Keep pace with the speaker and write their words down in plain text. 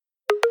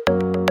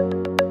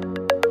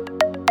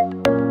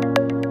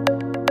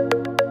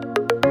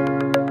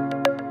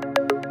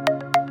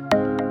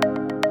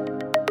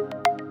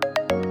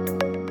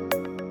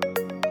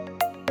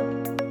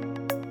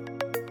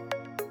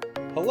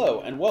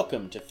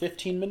Welcome to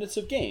 15 Minutes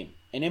of Game,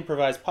 an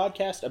improvised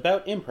podcast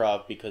about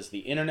improv because the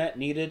internet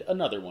needed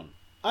another one.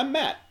 I'm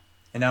Matt.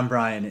 And I'm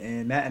Brian,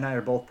 and Matt and I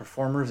are both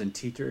performers and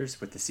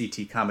teachers with the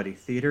CT Comedy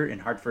Theater in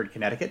Hartford,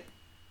 Connecticut.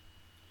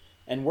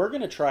 And we're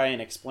going to try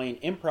and explain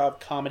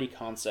improv comedy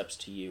concepts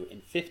to you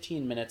in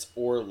 15 minutes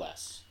or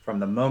less. From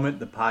the moment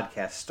the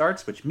podcast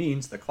starts, which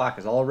means the clock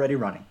is already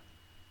running.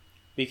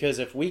 Because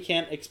if we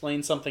can't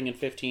explain something in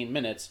 15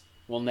 minutes,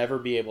 we'll never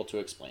be able to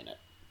explain it.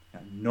 Now,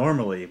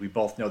 normally, we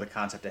both know the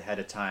concept ahead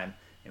of time,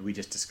 and we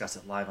just discuss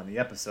it live on the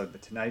episode,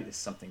 but tonight is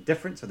something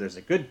different, so there's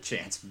a good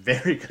chance,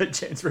 very good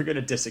chance, we're going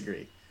to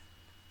disagree.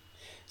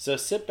 So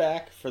sit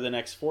back for the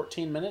next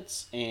 14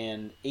 minutes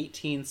and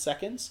 18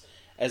 seconds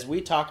as we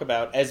talk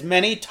about as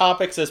many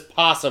topics as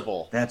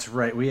possible. That's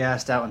right. We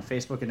asked out on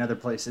Facebook and other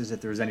places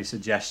if there was any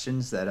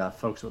suggestions that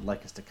folks would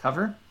like us to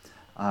cover.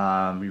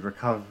 We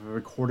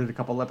recorded a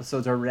couple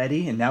episodes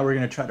already, and now we're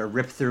going to try to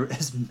rip through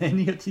as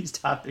many of these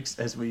topics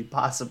as we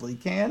possibly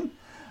can.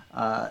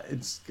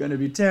 It's going to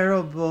be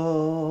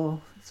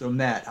terrible. So,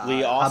 Matt.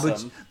 Be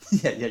awesome.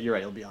 Yeah, you're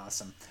right. It'll be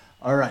awesome.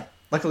 All right.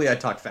 Luckily, I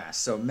talk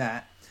fast. So,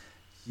 Matt,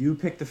 you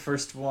pick the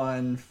first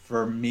one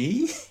for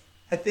me,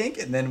 I think,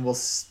 and then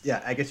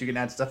I guess you can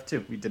add stuff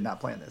too. We did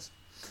not plan this.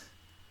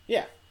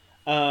 Yeah.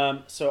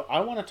 So I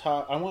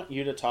want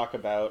you to talk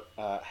about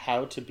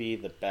how to be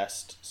the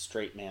best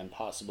straight man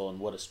possible and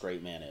what a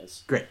straight man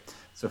is. Great.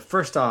 So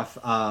first off,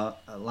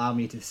 allow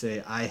me to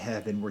say I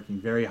have been working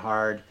very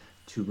hard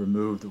to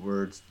remove the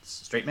words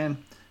straight man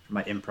from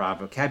my improv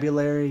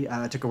vocabulary.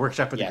 I took a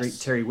workshop with the great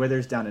Terry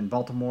Withers down in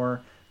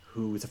Baltimore,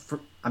 who was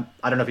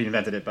I don't know if he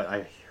invented it, but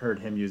I heard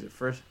him use it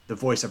first. The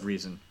voice of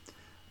reason.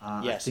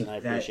 Yes, and I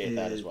appreciate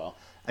that as well.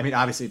 I mean,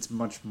 obviously, it's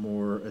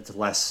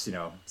less,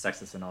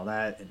 sexist and all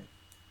that, and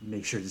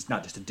make sure it's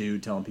not just a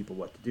dude telling people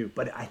what to do.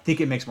 But I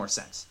think it makes more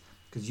sense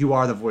because you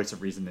are the voice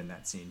of reason in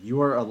that scene.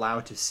 You are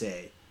allowed to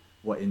say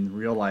what in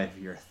real life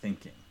you're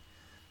thinking.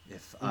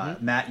 If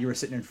Matt, you were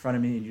sitting in front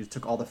of me and you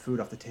took all the food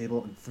off the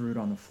table and threw it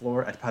on the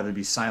floor, I'd probably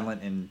be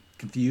silent and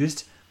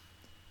confused.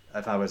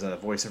 If I was a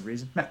voice of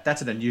reason, Matt,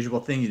 that's an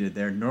unusual thing you did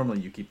there. Normally,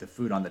 you keep the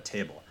food on the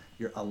table.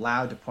 You're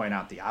allowed to point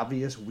out the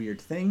obvious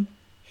weird thing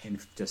and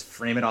just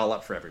frame it all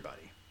up for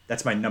everybody.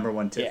 That's my number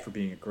one tip for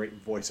being a great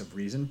voice of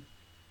reason.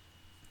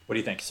 What do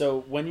you think?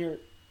 So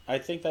I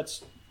think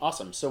that's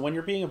awesome. So when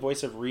you're being a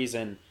voice of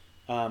reason,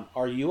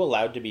 are you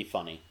allowed to be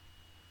funny?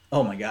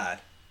 Oh my God.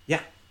 Yeah,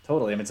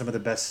 totally. I mean, some of the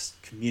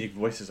best comedic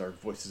voices are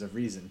voices of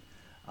reason.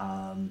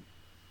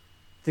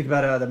 Think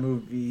about the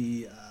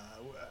movie,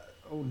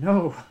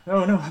 no,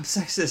 I'm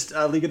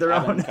sexist. League of Their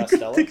Own.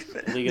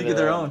 League of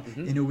Their Own.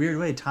 Mm-hmm. In a weird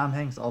way, Tom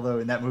Hanks, although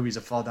in that movie he's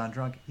a fall down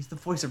drunk, he's the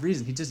voice of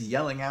reason. He's just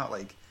yelling out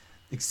like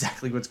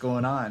exactly what's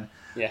going on.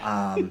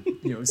 Yeah.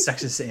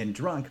 Sexist and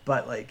drunk,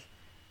 but like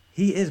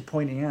he is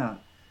pointing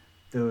out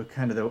the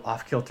kind of the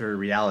off kilter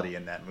reality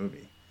in that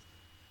movie.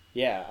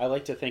 Yeah, I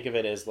like to think of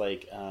it as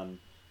like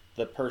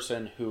the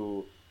person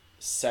who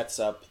sets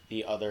up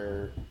the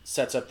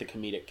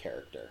comedic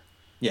character.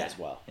 Yeah, as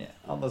well. Yeah,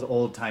 all those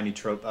old-timey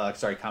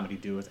comedy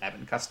duos, Abbott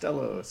and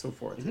Costello, so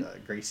forth,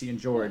 Gracie and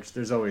George.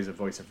 There's always a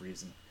voice of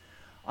reason.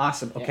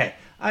 Awesome. Okay, yeah.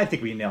 I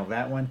think we nailed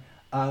that one.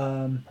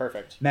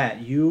 Perfect. Matt,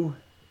 you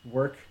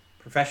work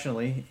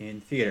professionally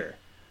in theater,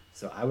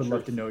 so I would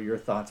love to know your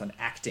thoughts on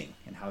acting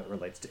and how it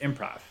relates to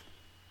improv.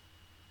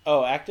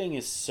 Oh, acting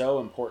is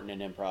so important in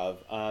improv.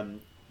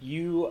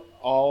 You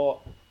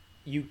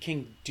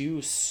can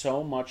do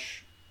so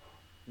much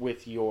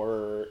with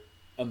your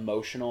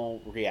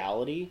emotional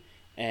reality.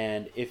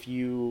 And if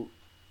you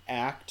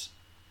act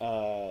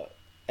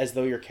as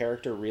though your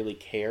character really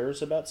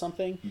cares about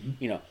something,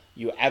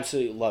 you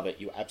absolutely love it,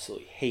 you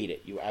absolutely hate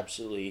it, you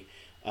absolutely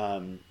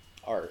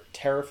are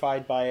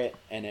terrified by it,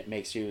 and it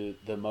makes you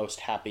the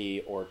most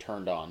happy or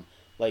turned on.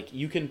 Like,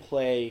 you can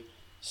play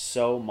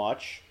so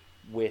much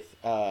with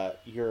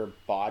your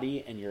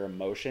body and your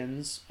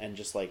emotions and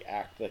just like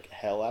act like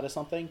hell out of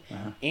something.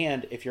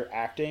 And if you're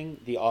acting,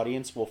 the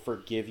audience will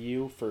forgive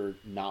you for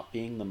not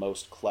being the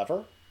most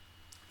clever.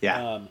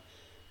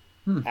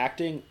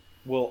 Acting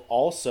will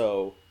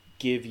also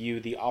give you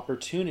the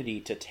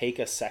opportunity to take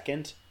a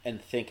second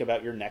and think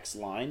about your next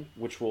line,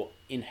 which will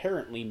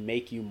inherently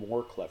make you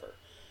more clever.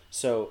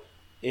 So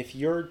if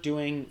you're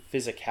doing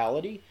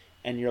physicality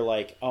and you're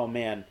like, oh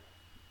man,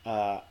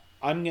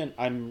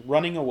 I'm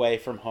running away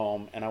from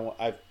home and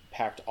I've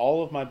packed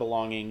all of my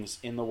belongings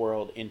in the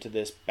world into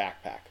this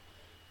backpack,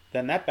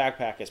 then that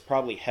backpack is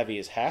probably heavy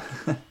as heck.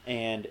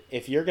 And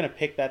if you're going to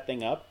pick that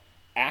thing up,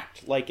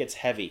 act like it's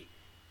heavy.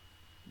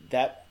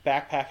 That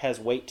backpack has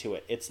weight to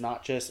it. It's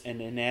not just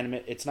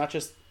it's not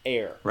just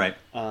air. Right.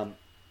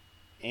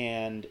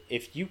 And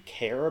if you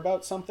care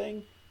about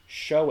something,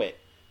 show it.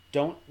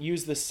 Don't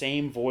use the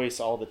same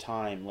voice all the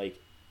time. Like,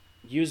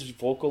 use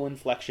vocal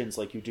inflections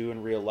like you do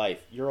in real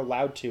life. You're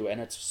allowed to, and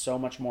it's so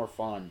much more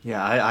fun.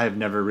 Yeah, I've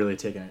never really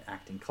taken an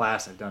acting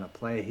class. I've done a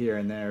play here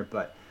and there,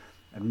 but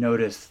I've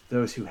noticed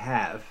those who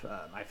have.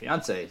 My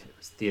fiance is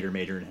a theater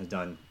major and has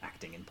done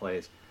acting in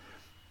plays.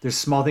 There's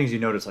small things you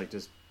notice, like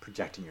just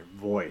projecting your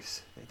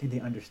voice. I think they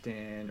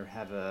understand or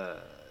have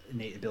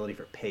innate ability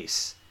for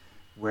pace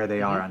where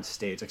they are on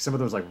stage. Like some of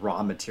those like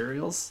raw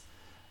materials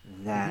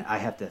that I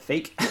have to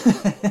fake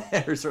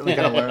or certainly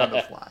got to learn on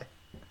the fly.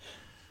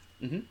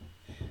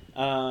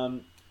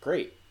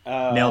 Great.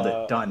 Nailed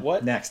it. Done.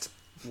 What Next?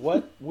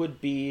 What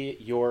would be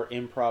your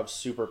improv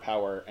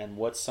superpower, and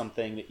what's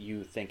something that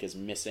you think is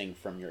missing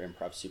from your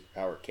improv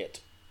superpower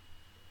kit?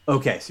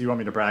 Okay, so you want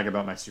me to brag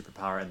about my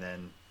superpower and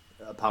then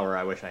a power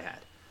I wish I had?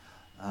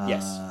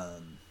 Yes.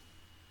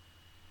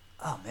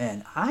 Oh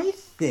man, I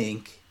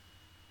think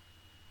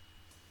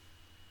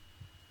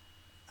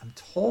I'm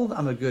told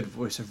I'm a good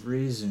voice of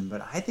reason, but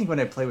I think when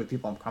I play with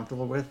people I'm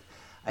comfortable with,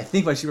 I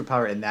think my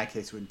superpower in that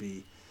case would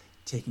be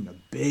taking a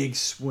big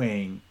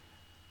swing,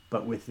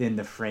 but within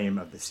the frame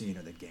of the scene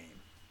or the game.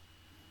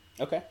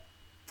 Okay.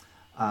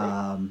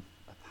 A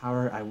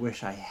power I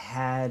wish I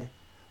had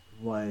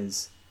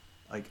was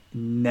like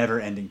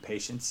never-ending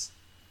patience.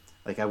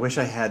 Like I wish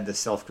I had the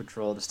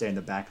self-control to stay in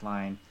the back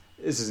line.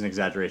 This is an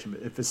exaggeration,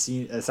 but if a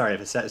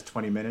set is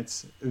 20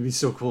 minutes, it would be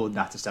so cool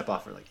not to step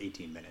off for like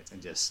 18 minutes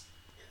and just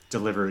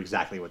deliver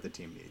exactly what the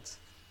team needs.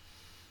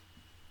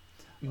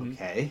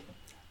 Okay.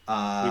 We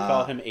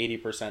call him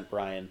 80%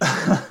 Brian.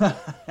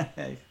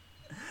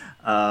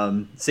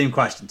 Same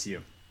question to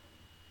you.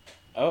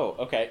 Oh,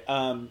 okay.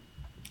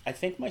 I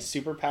think my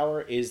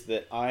superpower is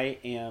that I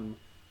am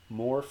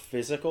more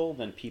physical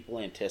than people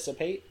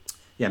anticipate.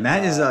 Yeah,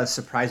 Matt is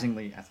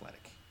surprisingly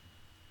athletic.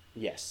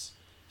 Yes.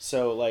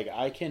 So, like,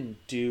 I can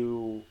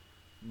do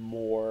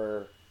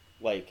more,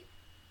 like,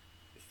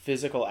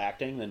 physical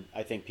acting than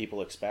I think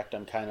people expect.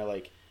 I'm kind of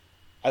like,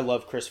 I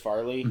love Chris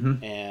Farley,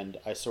 and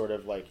I sort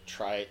of, like,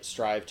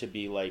 strive to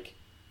be, like,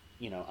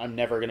 you know, I'm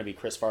never going to be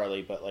Chris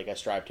Farley, but, like, I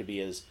strive to be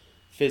as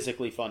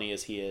physically funny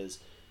as he is,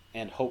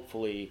 and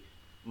hopefully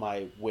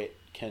my wit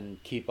can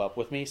keep up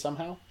with me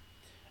somehow.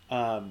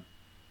 A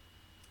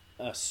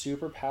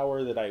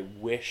superpower that I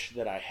wish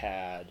that I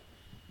had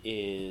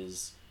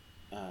is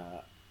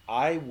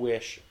I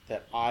wish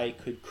that I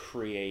could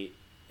create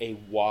a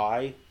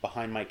why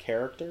behind my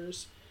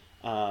characters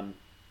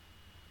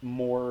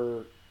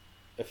more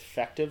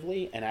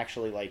effectively and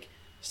actually like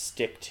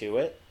stick to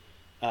it.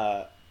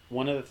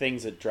 One of the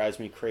things that drives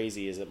me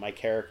crazy is that my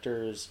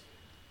characters,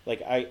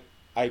 like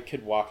I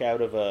could walk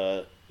out of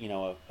a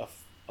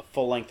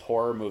full-length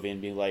horror movie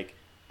and be like,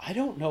 I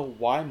don't know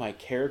why my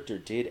character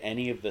did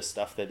any of the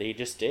stuff that they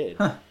just did.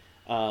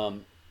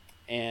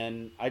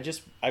 And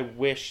I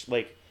wish,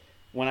 like,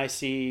 when I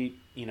see,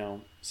 you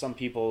know, some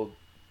people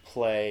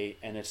play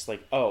and it's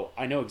like, oh,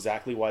 I know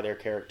exactly why their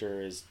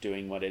character is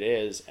doing what it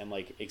is and,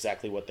 like,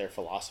 exactly what their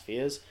philosophy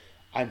is,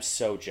 I'm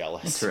so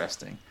jealous.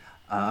 Interesting.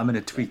 I'm going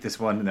to tweak this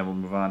one and then we'll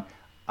move on.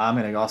 I'm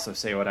going to also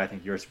say what I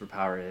think your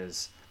superpower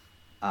is.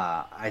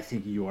 I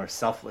think you are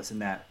selfless in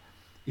that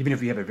even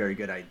if you have a very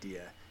good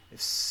idea, if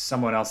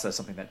someone else says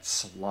something that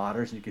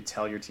slaughters and you could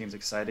tell your team's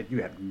excited,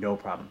 you have no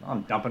problem.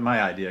 I'm dumping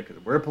my idea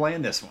because we're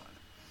playing this one.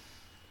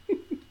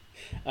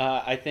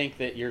 I think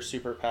that your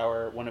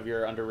superpower, one of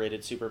your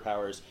underrated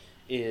superpowers,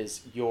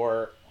 is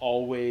you're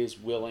always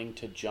willing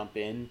to jump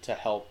in to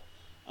help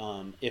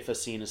if a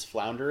scene is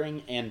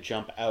floundering and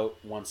jump out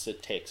once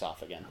it takes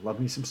off again. I love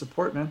me some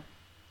support, man.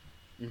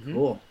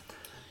 Cool.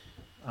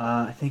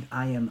 I think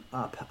I am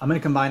up. I'm going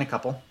to combine a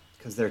couple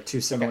because they're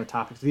two similar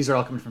topics. These are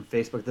all coming from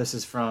Facebook. This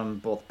is from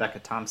both Becca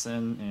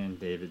Thompson and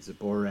David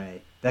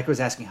Zabore. Becca was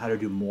asking how to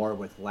do more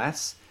with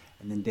less,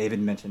 and then David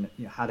mentioned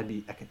how to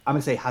be. I'm going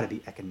to say how to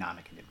be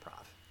economic in improv.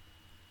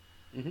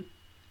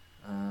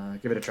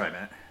 Give it a try,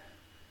 Matt.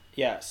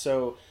 Yeah.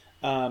 So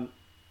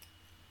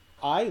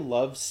I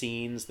love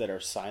scenes that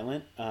are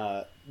silent.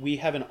 We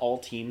have an all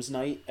teams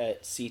night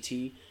at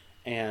CT,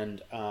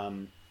 and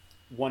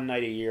one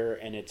night a year,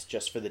 and it's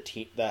just for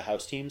the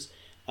house teams.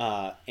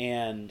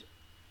 And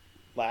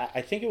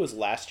I think it was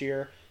last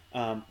year,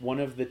 one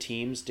of the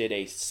teams did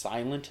a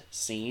silent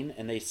scene,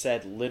 and they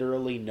said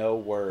literally no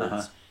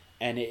words,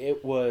 and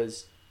it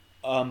was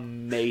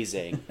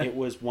amazing. It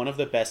was one of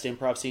the best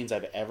improv scenes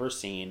I've ever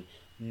seen.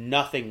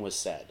 Nothing was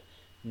said,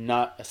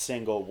 not a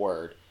single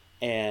word,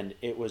 and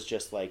it was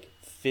just like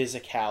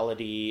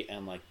physicality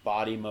and like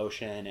body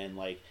motion and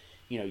like,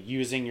 you know,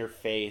 using your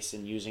face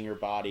and using your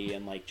body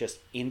and like just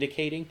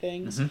indicating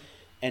things.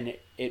 And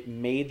it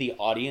made the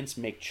audience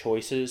make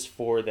choices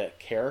for the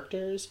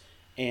characters,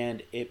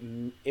 and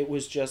it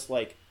was just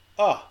like,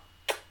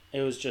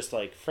 it was just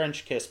like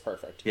French kiss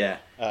perfect. Yeah.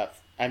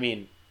 I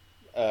mean,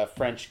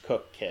 French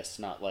cook kiss,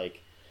 not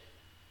like.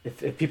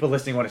 If people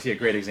listening want to see a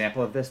great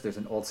example of this, there's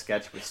an old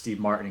sketch with Steve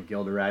Martin and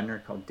Gilda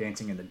Radner called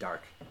 "Dancing in the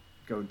Dark."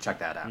 Go check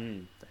that out.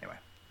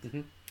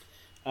 Anyway.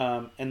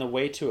 And the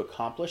way to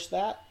accomplish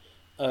that,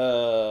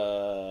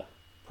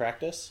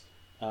 practice.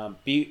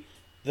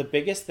 The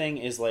biggest thing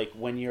is like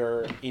when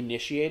you're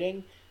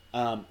initiating,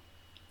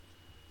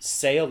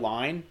 say a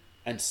line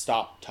and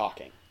stop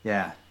talking.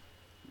 Yeah.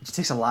 It just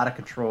takes a lot of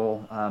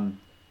control, in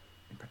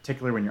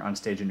particular when you're on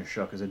stage in your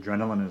show, because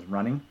adrenaline is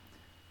running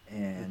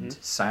and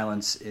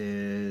silence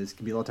can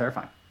be a little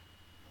terrifying.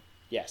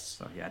 Yes.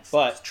 So yeah,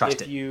 but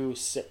trust if it. you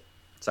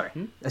Sorry.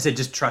 I said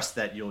just trust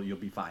that you'll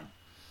be fine.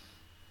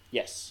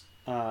 Yes.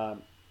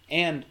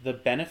 And the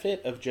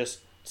benefit of just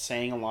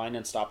saying a line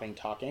and stopping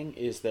talking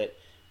is that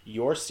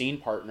your scene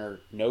partner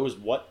knows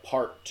what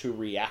part to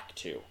react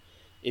to.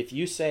 If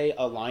you say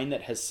a line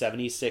that has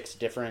 76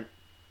 different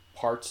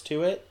parts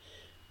to it,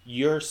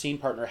 your scene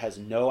partner has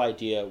no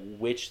idea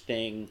which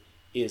thing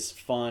is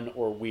fun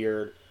or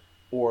weird,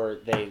 or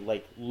they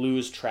like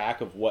lose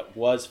track of what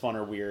was fun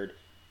or weird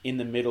in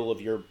the middle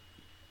of your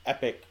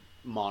epic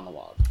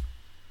monologue.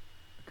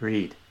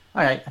 Agreed.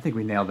 All right, I think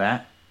we nailed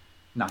that.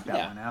 Knocked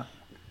that one out.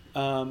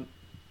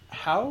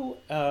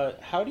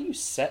 How do you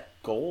set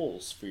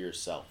goals for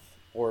yourself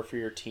or for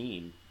your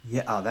team?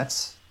 Yeah, oh,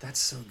 that's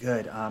so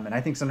good. And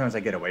I think sometimes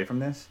I get away from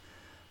this,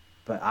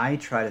 but I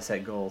try to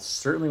set goals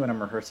certainly when I'm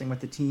rehearsing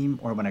with the team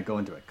or when I go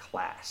into a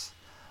class.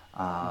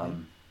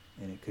 And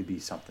it could be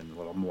something a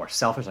little more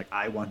selfish, like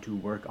I want to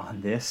work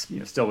on this,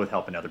 still with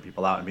helping other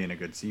people out and being a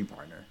good scene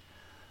partner.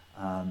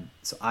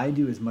 So I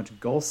do as much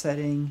goal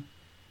setting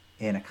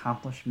and not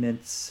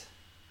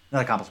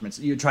accomplishments.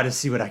 You try to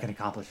see what I can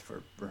accomplish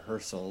for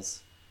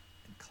rehearsals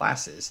and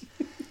classes.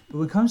 But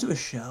when it comes to a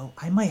show,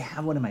 I might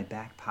have one in my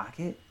back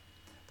pocket.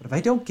 But if I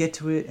don't get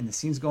to it and the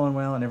scene's going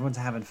well and everyone's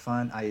having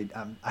fun, I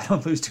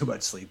don't lose too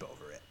much sleep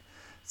over it.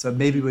 So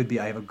maybe it would be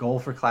I have a goal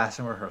for class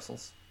and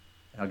rehearsals.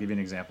 And I'll give you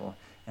an example.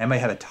 And I might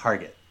have a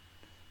target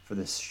for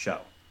this show.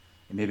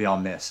 And maybe I'll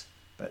miss,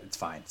 but it's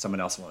fine. Someone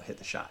else will hit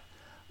the shot.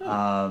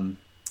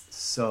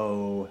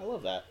 So I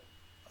love that.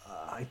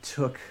 I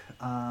took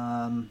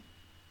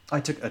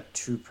a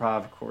true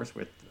prov course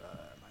with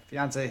my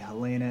fiance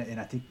Helena, and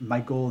I think my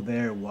goal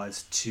there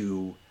was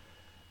to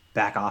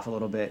back off a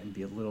little bit and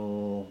be a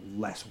little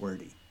less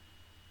wordy.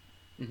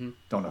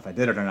 Don't know if I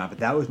did it or not, but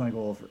that was my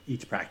goal for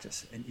each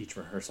practice and each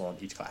rehearsal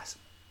and each class.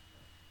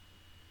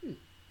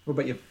 What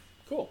about you?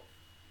 Cool.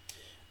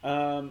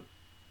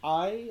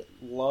 I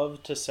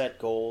love to set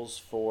goals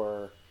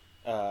for,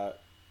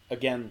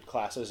 again,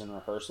 classes and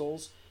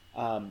rehearsals.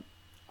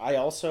 I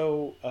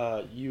also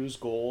use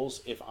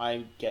goals if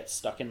I get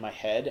stuck in my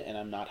head and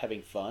I'm not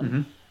having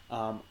fun.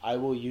 I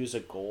will use a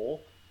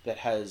goal that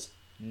has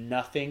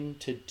nothing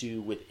to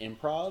do with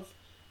improv,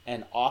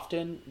 and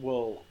often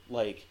will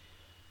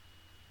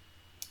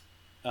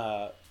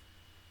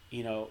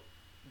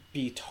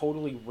be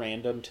totally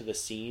random to the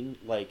scene.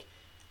 Like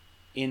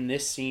in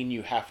this scene,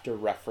 you have to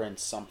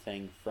reference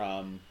something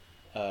from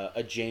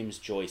a James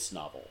Joyce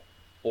novel,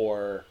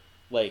 or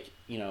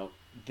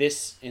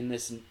this in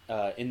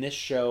this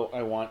show,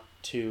 I want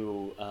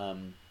to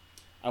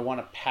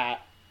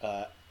pat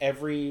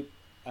every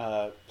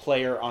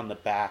player on the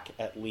back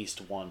at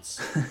least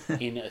once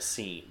in a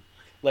scene.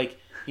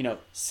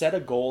 Set a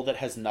goal that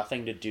has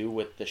nothing to do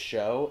with the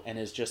show and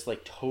is just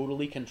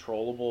totally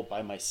controllable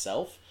by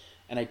myself,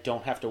 and I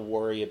don't have to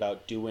worry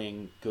about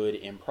doing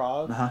good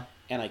improv,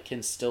 and I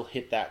can still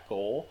hit that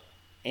goal.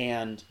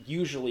 And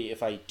usually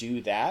if I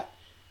do that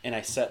and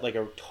I set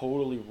a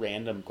totally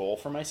random goal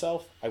for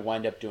myself, I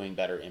wind up doing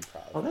better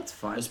improv. Oh, that's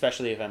fun.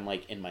 Especially if I'm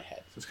in my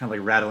head. So it's kind of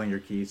like rattling your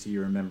keys so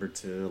you remember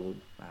to,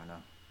 I don't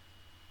know,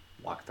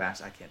 walk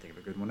fast. I can't think of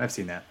a good one. I've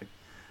seen that.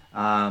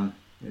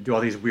 Do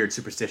all these weird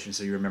superstitions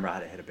so you remember how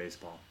to hit a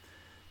baseball.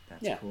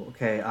 That's cool.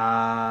 Okay,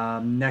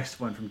 next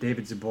one from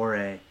David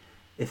Zabore.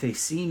 If a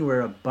scene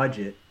were a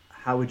budget,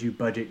 how would you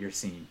budget your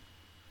scene?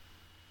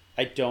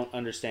 I don't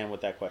understand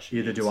what that question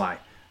means. Neither do I.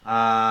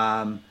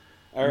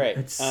 All right.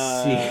 Let's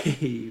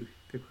see.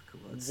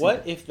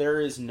 What if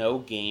there is no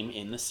game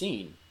in the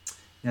scene?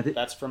 Now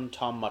that's from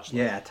Tom Muchler.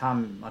 Yeah,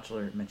 Tom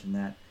Muchler mentioned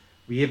that.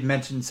 We have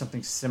mentioned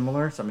something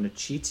similar, so I'm going to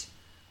cheat.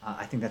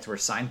 I think that's where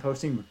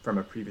signposting from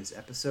a previous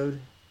episode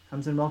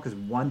comes in well, because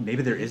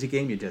maybe there is a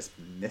game, you just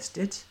missed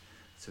it,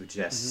 so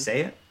just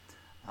say it.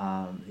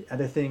 The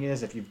other thing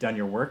is, if you've done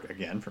your work,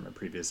 again, from a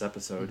previous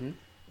episode, and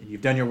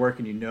you've done your work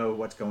and you know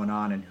what's going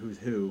on and who's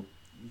who,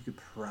 you could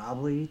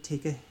probably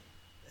take a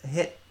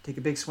hit, take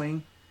a big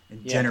swing,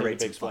 and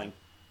generate some fun.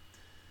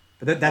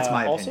 But that's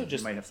my opinion.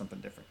 You might have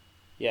something different.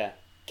 Yeah,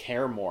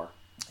 care more.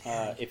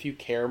 If you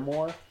care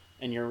more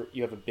and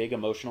you have a big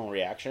emotional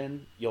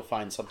reaction, you'll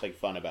find something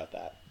fun about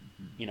that.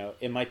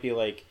 It might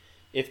be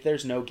if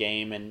there's no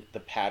game and the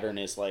pattern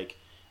is oh,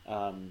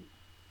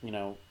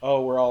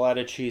 we're all out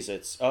of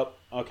Cheez-Its. Oh,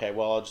 okay,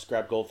 well, I'll just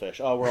grab goldfish.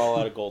 Oh, we're all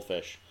out of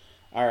goldfish.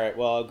 All right,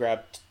 well, I'll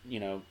grab,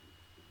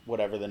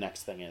 whatever the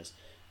next thing is.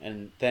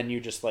 And then you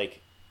just,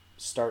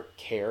 start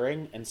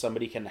caring, and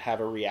somebody can have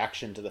a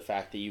reaction to the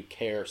fact that you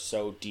care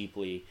so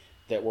deeply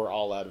that we're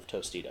all out of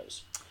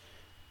Tostitos.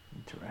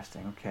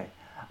 Interesting, okay.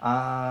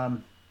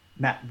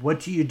 Matt, what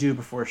do you do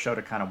before a show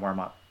to kind of warm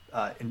up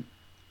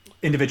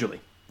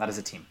individually, not as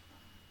a team,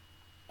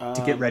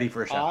 to get ready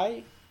for a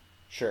show?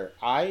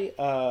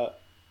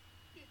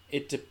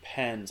 It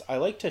depends. I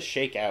like to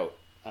shake out.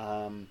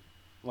 I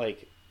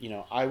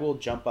will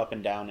jump up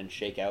and down and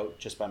shake out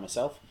just by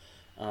myself.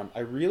 I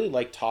really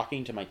like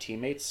talking to my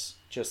teammates,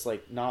 just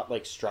not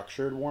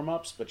structured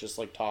warm-ups, but just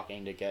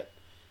talking to get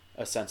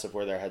a sense of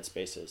where their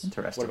headspace is.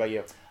 Interesting. What about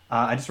you?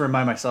 I just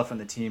remind myself and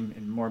the team,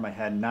 and more in my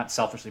head, not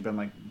selfishly, but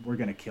I'm we're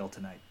going to kill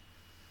tonight.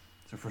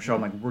 So for sure,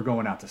 I'm we're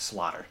going out to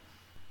slaughter.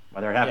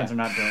 Whether it happens or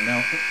not, don't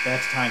know.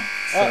 That's time.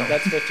 Oh,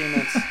 that's 15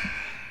 minutes.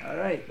 All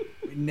right,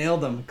 we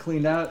nailed them.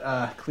 Cleaned out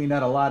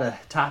a lot of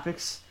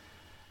topics.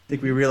 I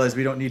think we realized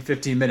we don't need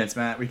 15 minutes,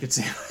 Matt. We could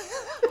see.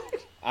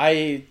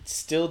 I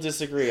still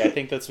disagree. I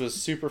think this was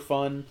super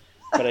fun,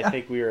 but I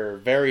think we were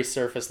very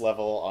surface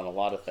level on a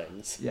lot of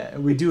things. Yeah,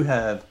 we do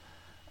have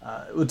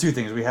two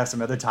things. We have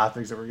some other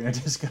topics that we're going to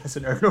discuss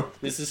in our.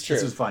 This is true.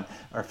 This was fun.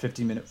 Our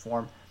 15-minute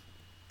form,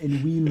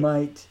 and we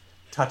might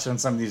touch on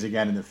some of these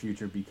again in the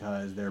future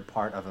because they're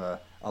part of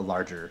a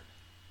larger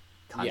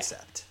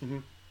concept. Yeah.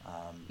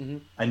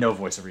 I know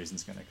Voice of Reason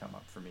is going to come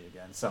up for me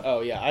again. So.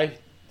 Oh yeah, I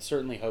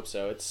certainly hope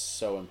so. It's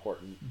so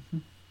important.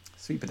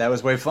 Sweet, but that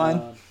was way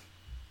fun.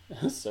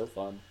 So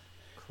fun.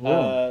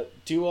 Cool.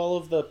 Do all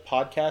of the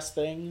podcast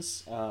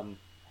things,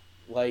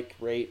 like,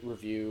 rate,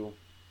 review,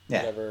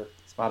 whatever.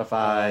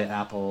 Spotify,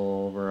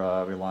 Apple.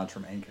 We launched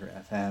from Anchor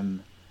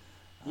FM.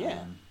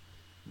 Yeah,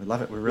 we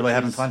love it. We're really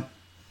having fun.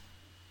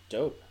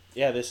 Dope.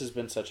 Yeah, this has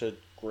been such a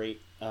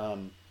great,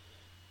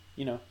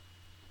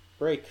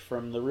 break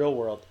from the real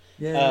world.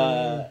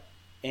 Yeah.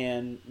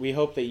 And we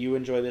hope that you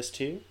enjoy this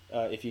too.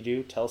 If you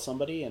do, tell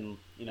somebody, and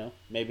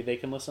maybe they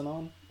can listen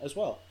on as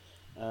well.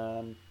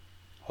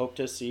 Hope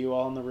to see you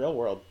all in the real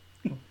world.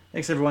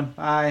 Thanks, everyone.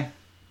 Bye.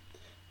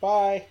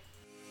 Bye.